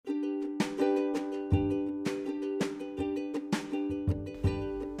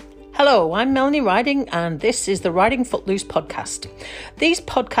Hello, I'm Melanie Riding and this is the Riding Footloose podcast. These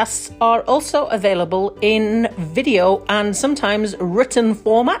podcasts are also available in video and sometimes written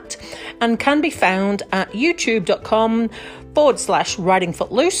format and can be found at youtube.com/Riding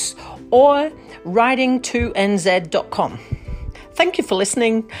Footloose or riding2nz.com. Thank you for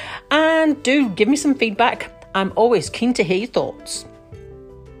listening and do give me some feedback. I'm always keen to hear your thoughts.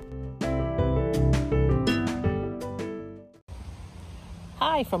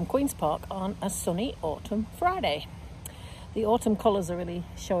 Hi from Queen's Park on a sunny autumn Friday. The autumn colours are really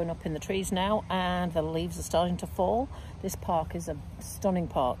showing up in the trees now and the leaves are starting to fall. This park is a stunning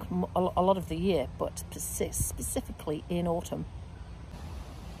park a lot of the year, but specifically in autumn.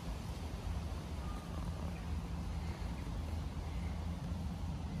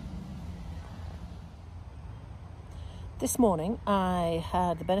 This morning I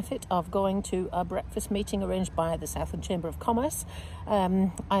had the benefit of going to a breakfast meeting arranged by the Southland Chamber of Commerce.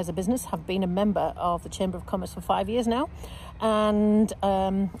 I, as a business, have been a member of the Chamber of Commerce for 5 years now, and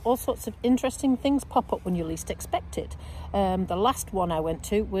all sorts of interesting things pop up when you least expect it. The last one I went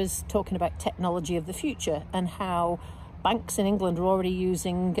to was talking about technology of the future and how banks in England are already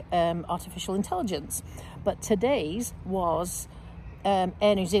using artificial intelligence. But today's was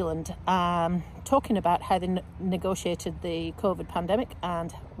Air New Zealand talking about how they negotiated the COVID pandemic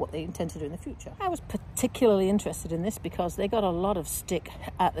and what they intend to do in the future. I was particularly interested in this because they got a lot of stick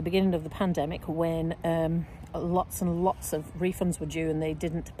at the beginning of the pandemic when lots and lots of refunds were due and they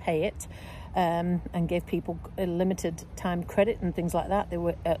didn't pay it, and gave people a limited time credit and things like that. They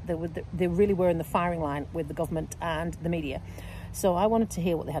really were in the firing line with the government and the media. So I wanted to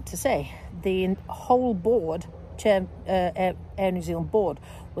hear what they had to say. The whole board, Air New Zealand board,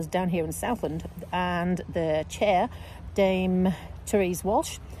 was down here in Southland, and the chair, Dame Therese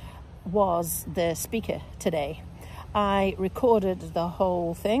Walsh, was the speaker today. I recorded the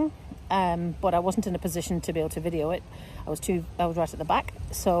whole thing, but I wasn't in a position to be able to video it. I was right at the back,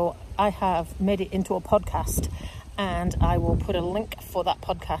 so I have made it into a podcast, and I will put a link for that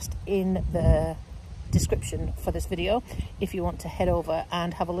podcast in the description for this video if you want to head over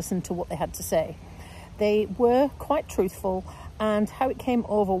and have a listen to what they had to say. They were quite truthful, and how it came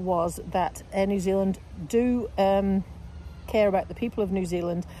over was that Air New Zealand do care about the people of New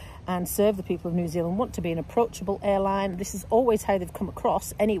Zealand and serve the people of New Zealand, want to be an approachable airline. This is always how they've come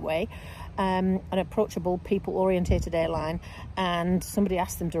across anyway, an approachable, people-orientated airline. And somebody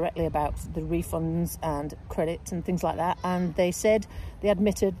asked them directly about the refunds and credits and things like that, and they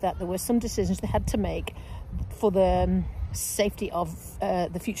admitted that there were some decisions they had to make for the safety of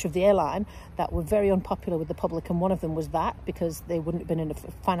the future of the airline that were very unpopular with the public, and one of them was that because they wouldn't have been in a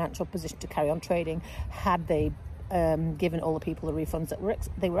financial position to carry on trading had they given all the people the refunds that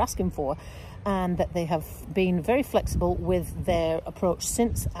they were asking for, and that they have been very flexible with their approach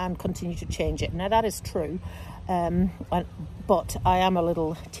since and continue to change it. Now that is true, but I am a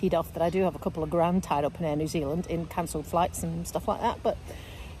little teed off that I do have a couple of grand tied up in Air New Zealand in cancelled flights and stuff like that, but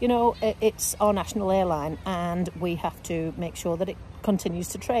you know, it's our national airline and we have to make sure that it continues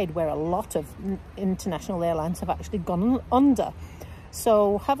to trade, where a lot of international airlines have actually gone under.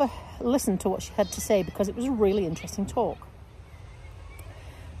 So have a listen to what she had to say because it was a really interesting talk.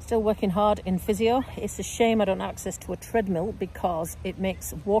 Still working hard in physio. It's a shame I don't have access to a treadmill because it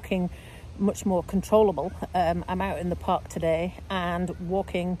makes walking much more controllable. I'm out in the park today and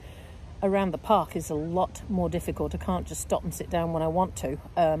walking around the park is a lot more difficult. I can't just stop and sit down when I want to,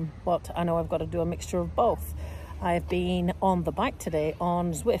 but I know I've got to do a mixture of both. I've been on the bike today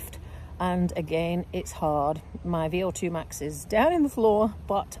on Zwift, and again it's hard. My VO2 max is down in the floor,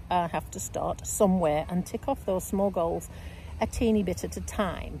 but I have to start somewhere and tick off those small goals a teeny bit at a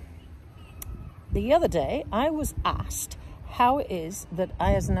time. The other day I was asked how it is that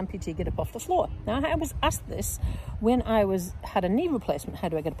I, as an amputee, get up off the floor. Now, I was asked this when I had a knee replacement. How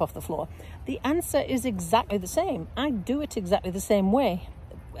do I get up off the floor? The answer is exactly the same. I do it exactly the same way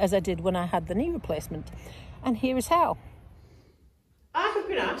as I did when I had the knee replacement. And here is how. I have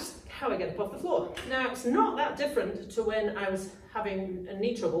been asked how I get up off the floor. Now, it's not that different to when I was having a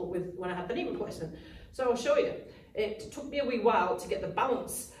knee trouble when I had the knee replacement. So I'll show you. It took me a wee while to get the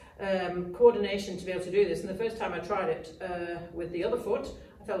balance coordination to be able to do this, and the first time I tried it with the other foot,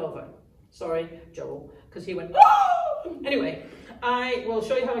 I fell over. Sorry, Joel, because he went, oh! Anyway, I will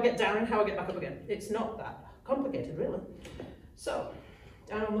show you how I get down and how I get back up again. It's not that complicated, really. So,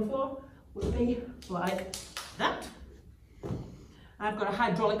 down on the floor would be like that. I've got a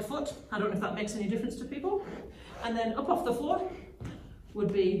hydraulic foot. I don't know if that makes any difference to people. And then up off the floor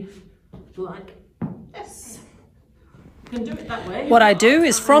would be like this. Can do it that way. What I do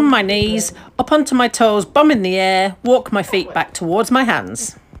is from my knees, up onto my toes, bum in the air, walk my feet back towards my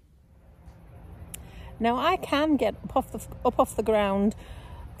hands. Now I can get up off the ground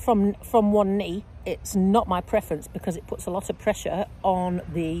from one knee. It's not my preference because it puts a lot of pressure on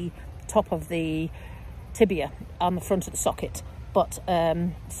the top of the tibia on the front of the socket. But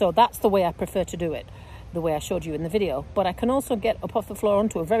so that's the way I prefer to do it, the way I showed you in the video. But I can also get up off the floor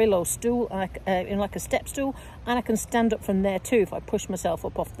onto a very low stool, like a step stool, and I can stand up from there too if I push myself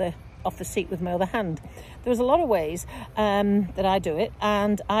up off the seat with my other hand. There's a lot of ways that I do it,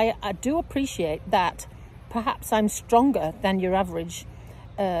 and I do appreciate that perhaps I'm stronger than your average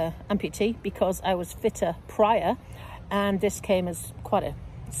amputee because I was fitter prior, and this came as quite a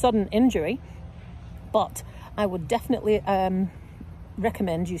sudden injury. But I would definitely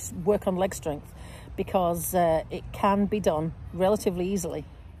recommend you work on leg strength because it can be done relatively easily.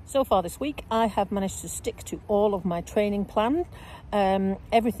 So far this week, I have managed to stick to all of my training plan.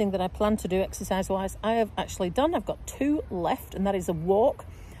 Everything that I plan to do exercise-wise, I have actually done. I've got 2 left, and that is a walk,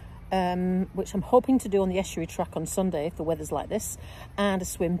 which I'm hoping to do on the estuary track on Sunday if the weather's like this, and a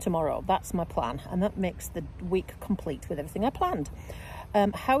swim tomorrow. That's my plan, and that makes the week complete with everything I planned.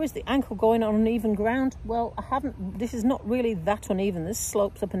 How is the ankle going on uneven ground? Well, this is not really that uneven. There's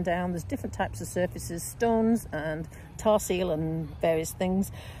slopes up and down. There's different types of surfaces, stones and tar seal and various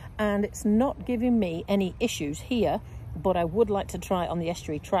things. And it's not giving me any issues here, but I would like to try it on the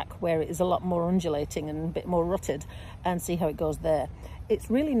estuary track where it is a lot more undulating and a bit more rutted and see how it goes there. It's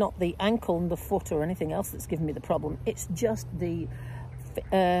really not the ankle and the foot or anything else that's giving me the problem. It's just the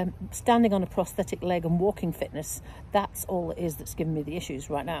standing on a prosthetic leg and walking fitness. That's all it is that's giving me the issues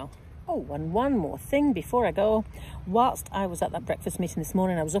right now. Oh, and one more thing before I go. Whilst I was at that breakfast meeting this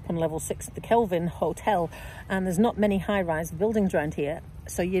morning, I was up on level 6 at the Kelvin Hotel, and there's not many high-rise buildings around here,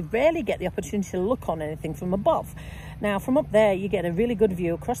 so you rarely get the opportunity to look on anything from above. Now, from up there, you get a really good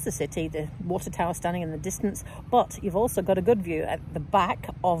view across the city, the water tower standing in the distance, but you've also got a good view at the back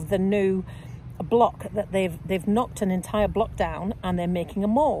of the new block that they've knocked an entire block down, and they're making a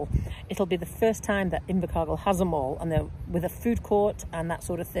mall. It'll be the first time that Invercargill has a mall, and they're with a food court and that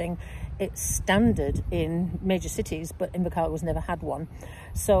sort of thing. It's standard in major cities, but Invercargill's never had one.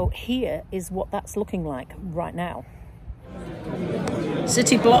 So here is what that's looking like right now.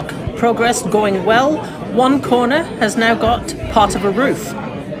 City block progress going well. One corner has now got part of a roof.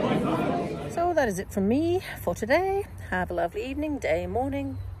 So that is it from me for today. Have a lovely evening, day,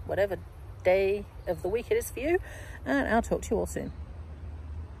 morning, whatever day of the week it is for you, and I'll talk to you all soon.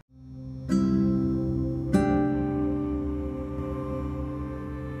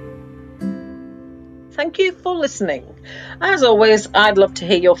 Thank you for listening. As always, I'd love to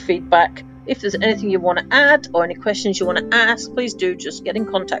hear your feedback. If there's anything you want to add or any questions you want to ask, please do just get in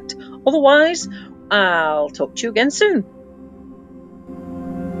contact. Otherwise, I'll talk to you again soon.